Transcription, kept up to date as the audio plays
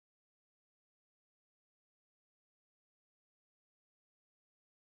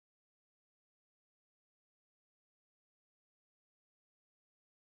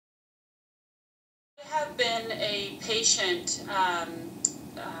have been a patient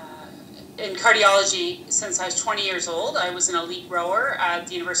in cardiology since I was 20 years old. I was an elite rower at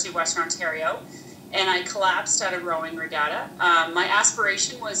the University of Western Ontario, and I collapsed at a rowing regatta. My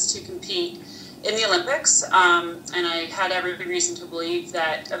aspiration was to compete in the Olympics, and I had every reason to believe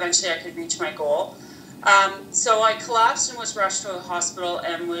that eventually I could reach my goal. So I collapsed and was rushed to a hospital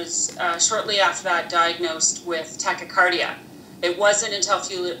and was shortly after that diagnosed with tachycardia. It wasn't until a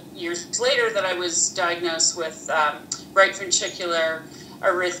few years later that I was diagnosed with right ventricular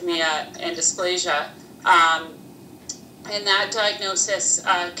arrhythmia and dysplasia. And that diagnosis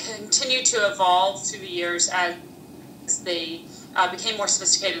continued to evolve through the years as they became more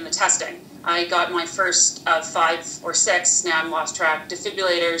sophisticated in the testing. I got my first 5 or 6, now I'm lost track,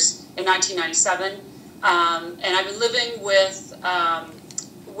 defibrillators in 1997. And I've been living with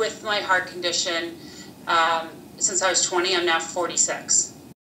my heart condition since I was 20. I'm now 46.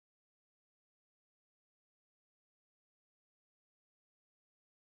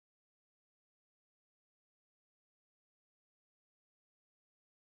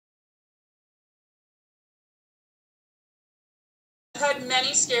 I've had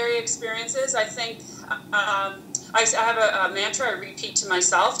many scary experiences. I think I have a mantra I repeat to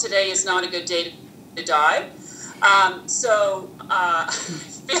myself: today is not a good day to die. So I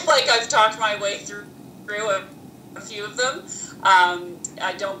feel like I've talked my way through a few of them.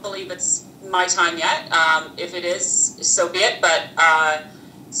 I don't believe it's my time yet. If it is, so be it, but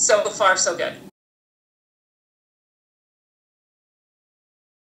so far so good.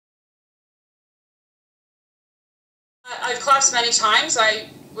 I've collapsed many times. I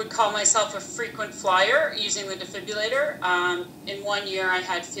would call myself a frequent flyer using the defibrillator. In 1 year, I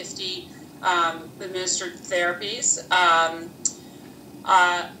had 50 administered therapies.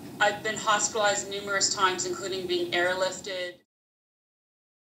 I've been hospitalized numerous times, including being airlifted.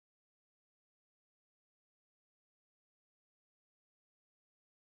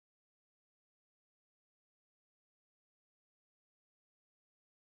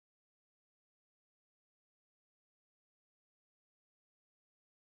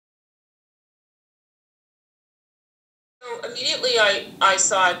 So immediately I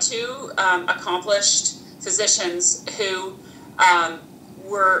saw 2 accomplished physicians who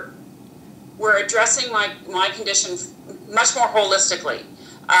were addressing my condition much more holistically.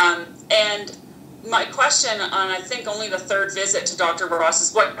 And my question on, I think, only the 3rd visit to Dr. Ross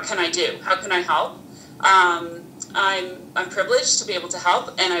is, what can I do? How can I help? I'm privileged to be able to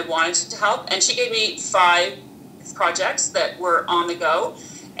help, and I wanted to help. And she gave me 5 projects that were on the go.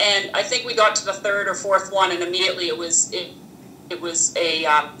 And I think we got to the 3rd or 4th one, and immediately it was a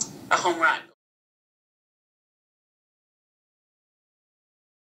home run.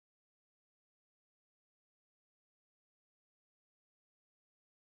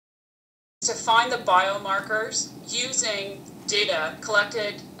 To find the biomarkers using data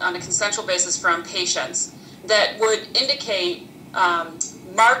collected on a consensual basis from patients that would indicate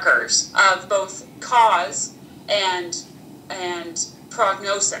markers of both cause and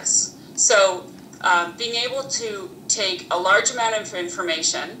prognosis. So being able to take a large amount of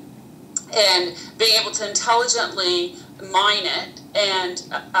information and being able to intelligently mine it and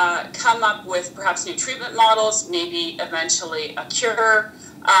come up with perhaps new treatment models, maybe eventually a cure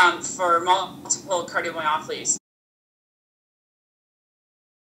for multiple cardiomyopathies.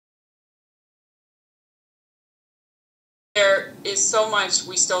 There is so much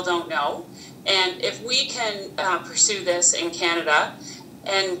we still don't know, and if we can pursue this in Canada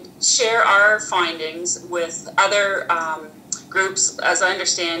and share our findings with other groups, as I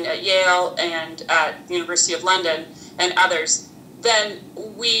understand, at Yale and at the University of London and others, then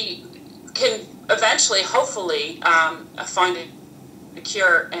we can eventually, hopefully, find a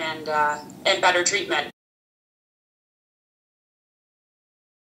cure and better treatment.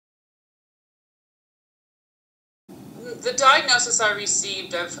 The diagnosis I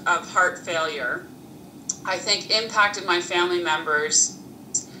received of heart failure, I think, impacted my family members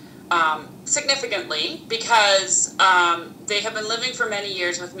significantly because they have been living for many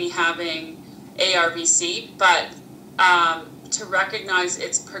years with me having ARVC, but to recognize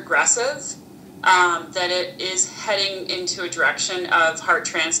it's progressive, that it is heading into a direction of heart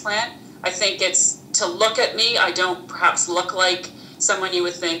transplant. I think it's to look at me. I don't perhaps look like someone you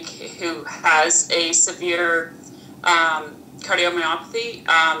would think who has a severe cardiomyopathy,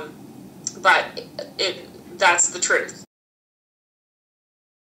 but that's the truth.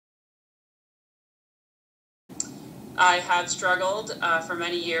 I have struggled for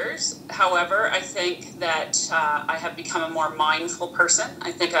many years. However, I think that I have become a more mindful person.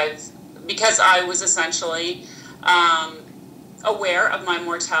 I think because I was essentially aware of my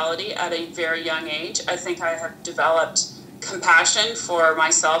mortality at a very young age. I think I have developed compassion for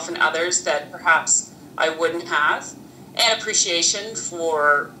myself and others that perhaps I wouldn't have, and appreciation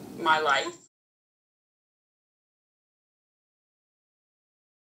for my life.